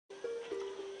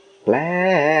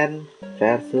Plant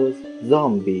versus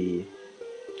Zombie.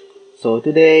 So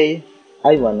today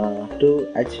I wanna do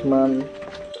achievement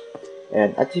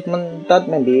and achievement that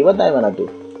maybe what I wanna do.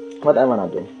 What I wanna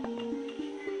do.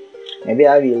 Maybe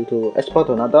I will do export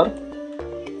donator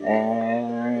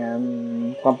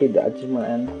and complete the achievement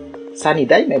and sunny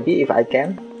day maybe if I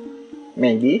can.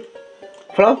 Maybe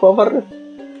flower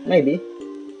maybe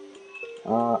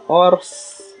or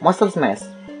monster smash.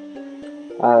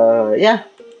 Yeah,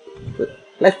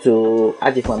 let's do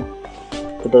achievement.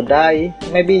 Kuto die.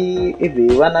 Maybe if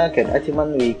we wanna get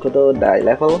achievement, we Kuto die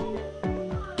level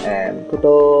and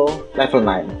Kuto level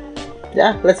 9.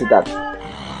 Yeah, let's do that.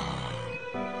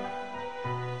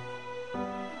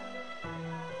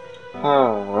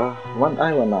 What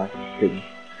I wanna bring?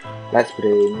 Let's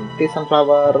bring this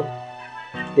sunflower.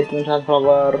 This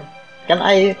sunflower. Can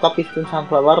I copy this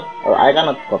sunflower? Or I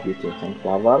cannot copy this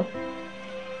sunflower.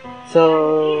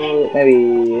 So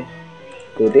maybe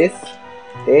do this,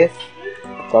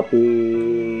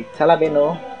 copy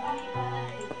jalapeno.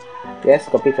 Yes,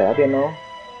 copy jalapeno.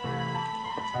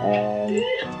 And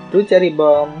do cherry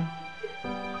bomb,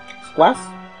 squash.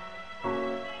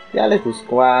 Yeah, let's do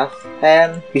squash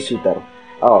and bee shooter.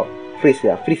 Oh, freeze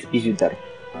bee shooter.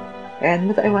 And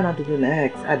what I wanna do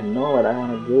next? I don't know what I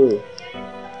wanna do.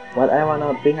 What I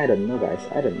wanna bring, I don't know, guys.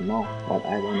 I don't know what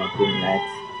I wanna bring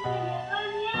next.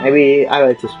 Maybe I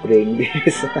will just bring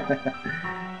this.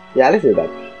 Yeah, let's do that.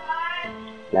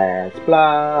 Let's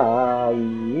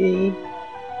play.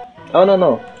 Oh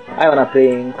no, I wanna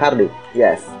bring garlic.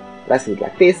 Yes, let's do it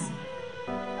like this.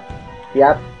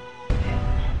 Yep.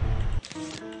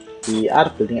 We are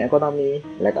building economy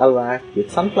like always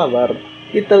with sunflower,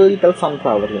 little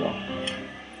sunflower, you know.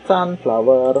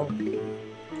 Sunflower.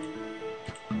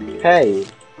 Hey,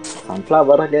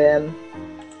 sunflower again.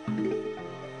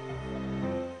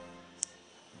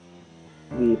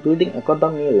 We building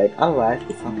economy like always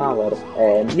with sunflower,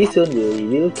 and we soon we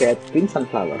will get green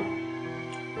sunflower.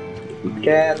 We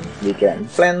can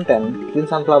plant 10 green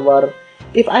sunflower.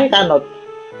 If I cannot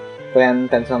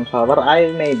plant 10 sunflower,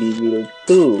 I maybe will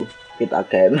do it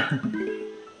again.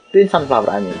 Green sunflower,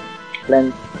 I mean,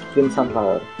 plant green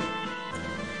sunflower.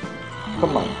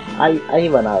 Come on, I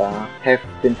wanna have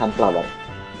green sunflower.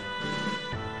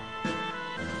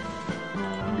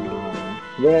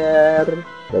 Where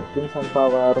the green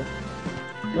sunflower?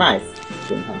 Nice,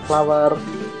 green sunflower.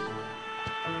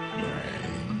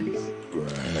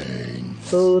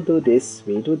 So do this,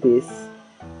 we do this.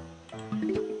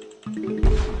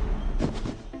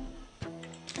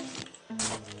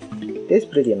 This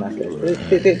pretty nice, guys.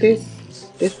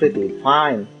 This pretty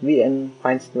fine. We in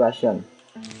fine situation.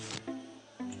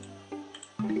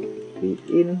 We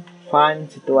in fine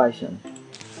situation.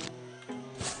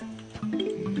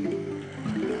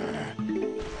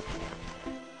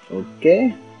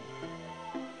 Okay.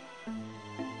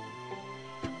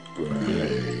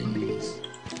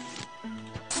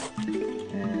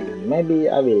 And maybe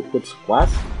I will put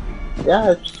squash. Yeah,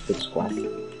 I'll just put squash.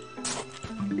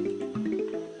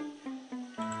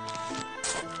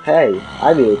 Hey,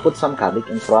 I will put some garlic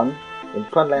in front. In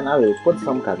front line, I will put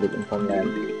some garlic in front line.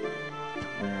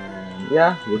 And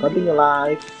yeah, we continue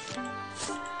live.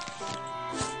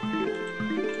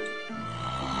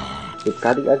 Put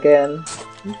garlic again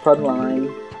in front line.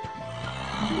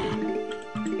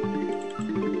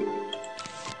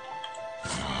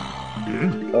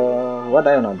 What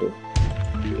I wanna do?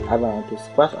 I wanna do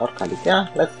squash or garlic. Yeah,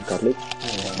 let's do garlic.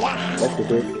 Let's do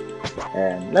this.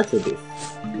 And let's do this.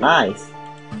 Nice.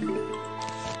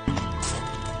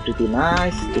 Pretty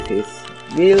nice. This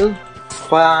will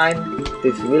fine.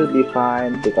 This will be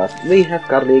fine because we have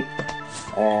garlic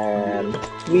and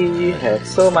we have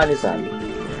so many sun.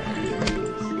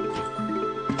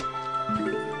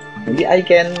 Maybe I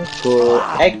can go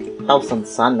 8,000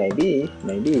 sun. Maybe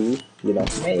you know,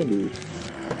 maybe.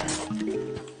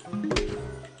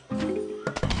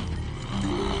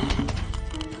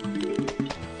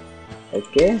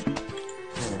 Okay.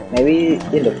 Maybe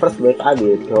in the first wave I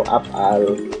will throw up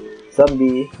a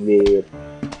zombie with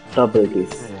double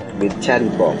this with cherry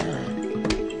bomb.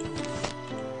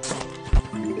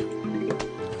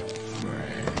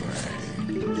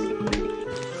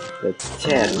 The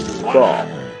cherry bomb.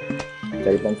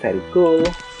 Cherry bomb very cool.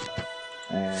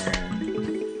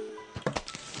 And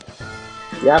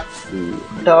yep, we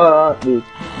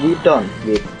done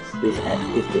with this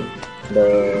thing. The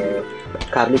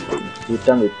garlic thing. We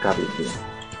done with garlic thing.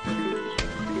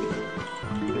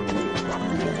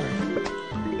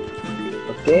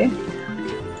 Okay.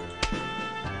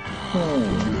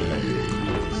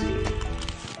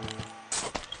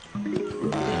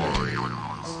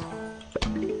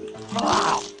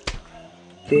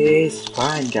 It's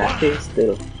fine, guys. It's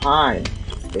still fine.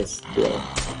 It's still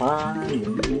fine.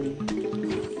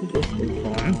 It's still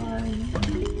fine.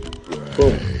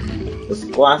 Boom. The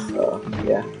squash.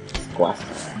 Yeah, squash.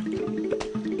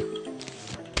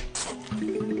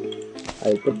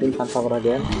 I put in sunflower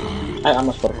again. I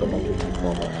almost forgot to put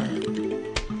sunflower.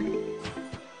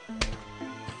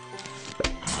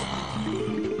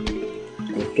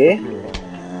 Okay.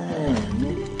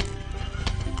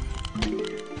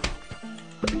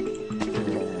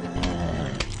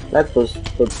 Let's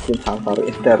put in sunflower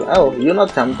in there. Oh, you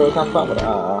not jump to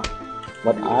sunflower.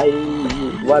 What do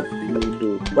you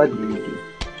do? What do you do?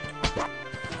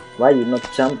 Why you not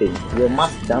jumping? You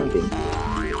must jumping.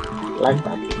 Like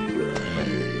that.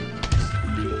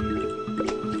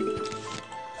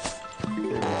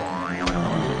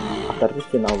 After this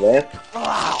final wave.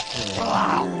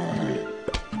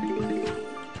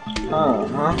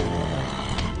 And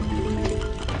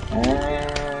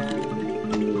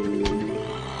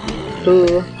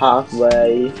to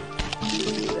halfway.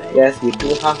 Yes, we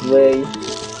do halfway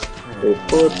to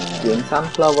put in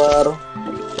sunflower.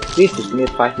 We just need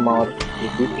 5 more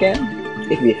if we can.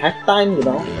 If we have time, you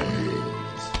know.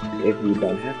 If we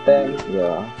don't have time,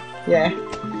 yeah.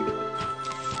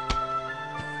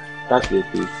 That will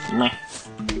be meh.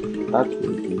 That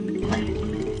will be meh.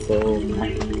 So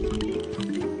meh.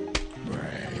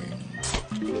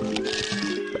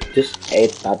 Just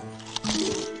ate that.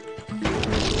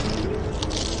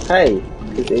 Hey,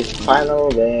 this is final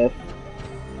wave.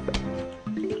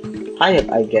 I hope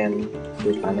I can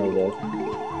do final wave.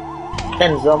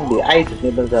 10 zombie. I just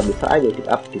need a zombie, so I will pick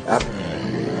up.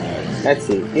 Let's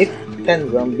see if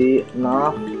 10 zombie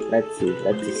enough. Let's see.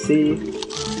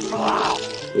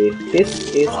 If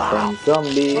this is 10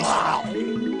 zombie.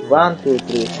 1, 2,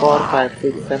 3, 4, 5,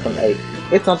 6, 7, 8.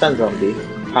 It's not 10 zombie.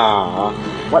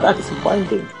 What are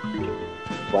disappointing?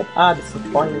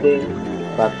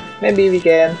 But maybe we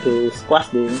can do squash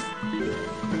them.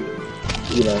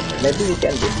 You know, maybe we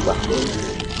can do squash them.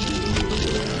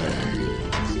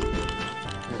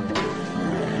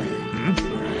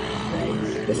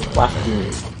 The squash them.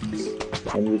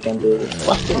 Maybe we can do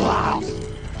squash them.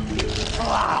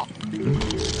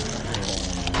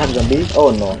 5 zombie?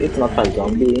 Oh no, it's not 5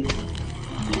 zombie.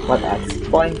 What are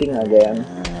disappointing again?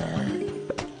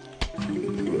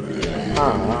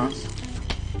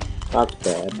 That's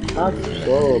bad. That's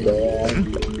so bad.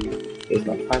 It's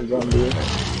not 5 zombies.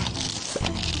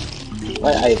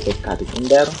 Why I put cabbage in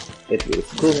there? It will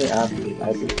screw me up if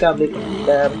I put cabbage in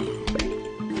there.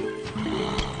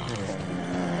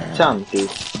 Chunky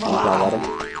sunflower.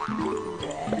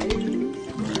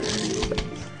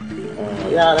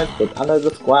 Yeah, let's put another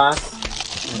squash.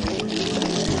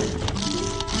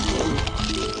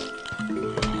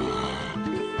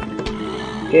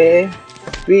 Okay.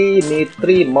 We need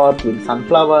 3 more with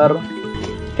sunflower.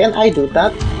 Can I do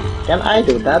that?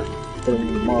 3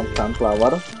 more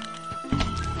sunflower.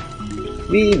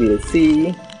 We will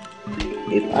see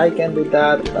if I can do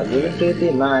that. That will be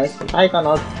pretty nice. I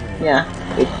cannot. Yeah,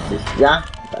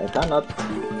 I cannot.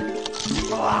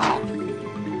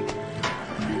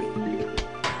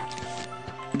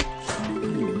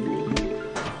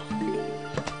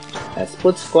 Let's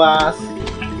put squash.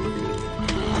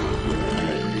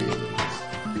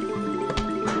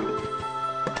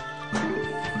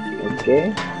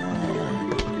 Okay.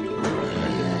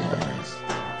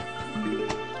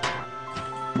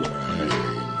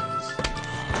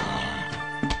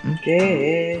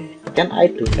 Can I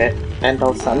do that?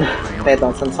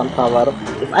 10,000 sunflower.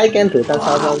 If I can do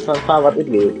 10,000 sunflower, it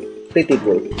will be pretty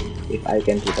good. If I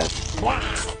can do that.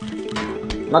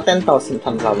 Not 10,000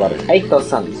 sunflower,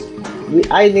 8,000.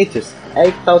 I need just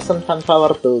 8,000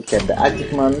 sunflower to get the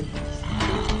achievement.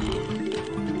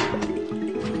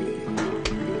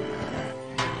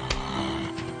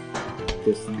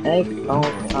 Just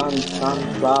 8,000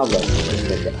 sunflower to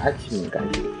get the achievement,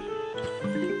 guys.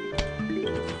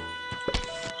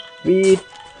 We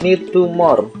need 2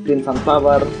 more green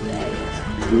sunflower.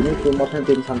 We need 2 more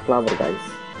green sunflower, guys.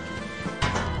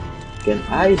 Can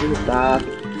I do that?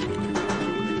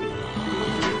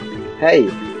 Hey,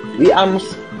 we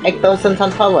almost 8,000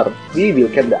 sunflower. We will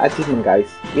get the achievement, guys.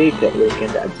 We will get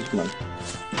the achievement.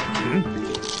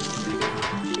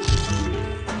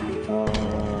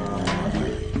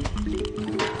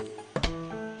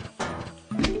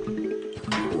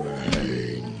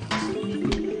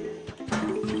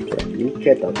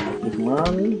 Get that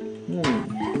achievement.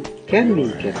 Can we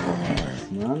get that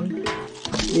achievement?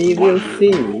 We will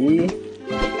see.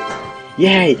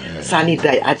 Yay! Sunny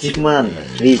Day achievement.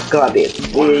 We got it.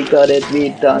 We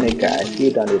done it, guys.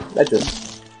 We done it. Let's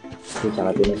just do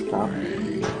jalapeno stuff.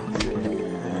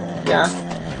 Yeah,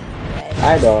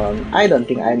 I don't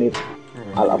think I need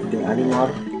all of them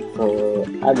anymore. So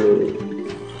I will.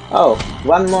 Oh,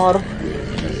 one more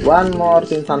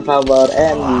Twin Sunflower,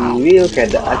 and we will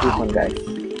get the achievement, guys.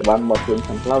 One more Twin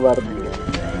Sunflower,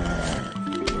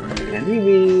 and we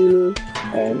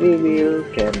will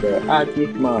get the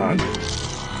achievement.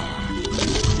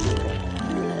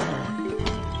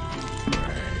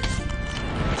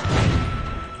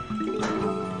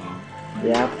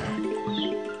 Yep,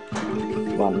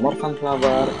 one more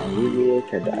sunflower, and we will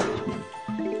get the achievement.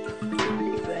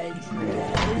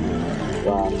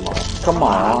 One more. Come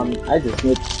on, I just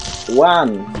need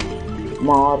one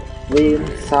more Twin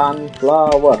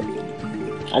Sunflower.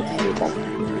 I just need that.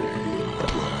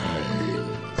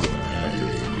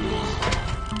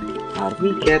 We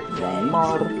get one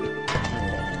more,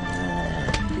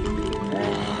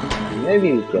 and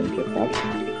maybe we can get that.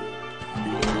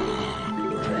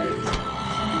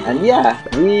 And yeah,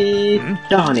 we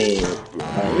done it.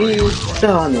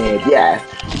 Yes,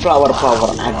 flower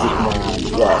power achievement.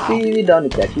 Yes, we done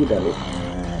it. Yes, we done it.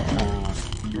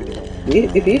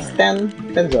 It is 10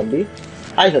 zombie.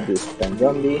 I hope it's 10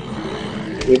 zombie.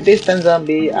 If this 10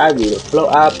 zombie, I will blow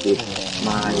up with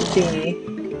my thingy.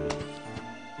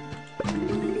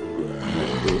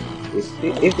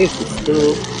 If this is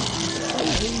true,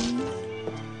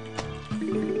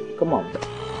 come on.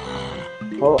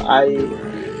 How I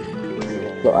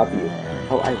blow up you?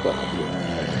 How I blow up you?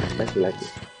 Let's do like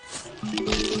this.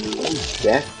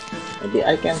 Yes, maybe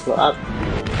I can blow up.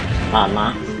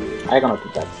 Nah, I cannot do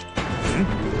that.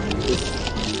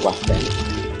 What's that?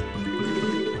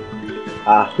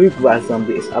 A huge blast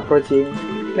zombie is approaching.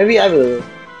 Maybe I will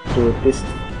do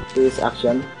this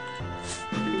action.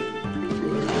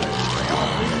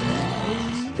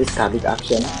 This cardiac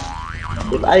action.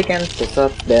 If I can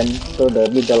serve them to the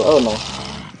middle, oh no,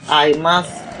 I must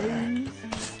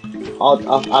out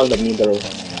of all the middle.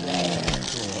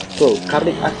 So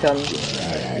cardiac action.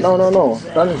 No,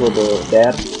 don't go to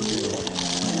there.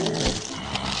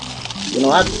 You know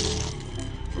what?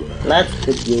 Let's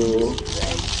put you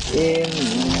in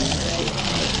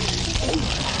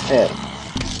here.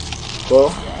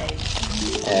 Go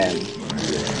and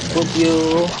put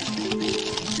you.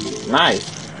 Nice.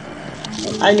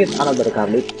 And I need another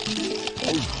garlic.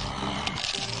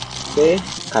 Okay,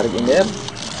 garlic in there.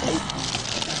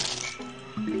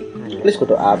 Please go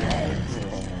to up.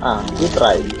 We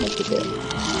try not to get.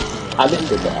 Please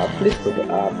go to up. Please go to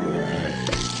up.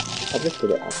 Please go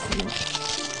to up.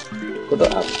 Go to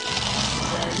up.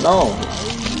 No.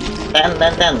 10.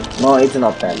 No, it's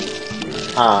not 10.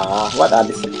 What a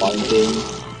disappointing.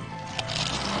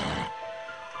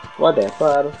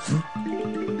 Whatever.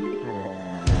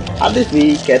 At least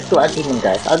we get 2 achievement,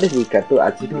 guys. At least we get 2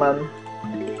 achievement.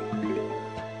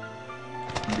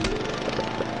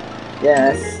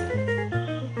 Yes,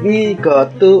 we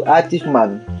got 2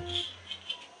 achievement.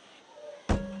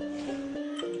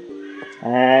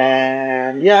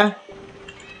 And yeah,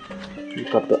 we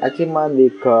got 2 achievement. We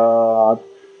got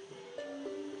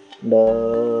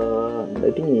the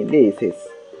thingy. This is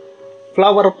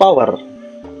flower power.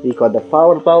 We got the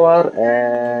flower power,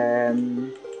 and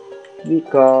we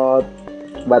got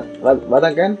what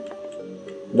again?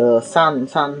 The sun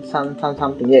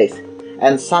something. Yes,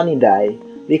 and sunny die.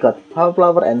 We got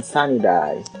flower and sunny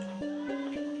die.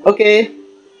 Okay,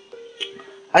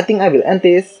 I think I will end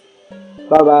this.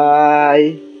 Bye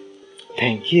bye.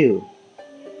 Thank you.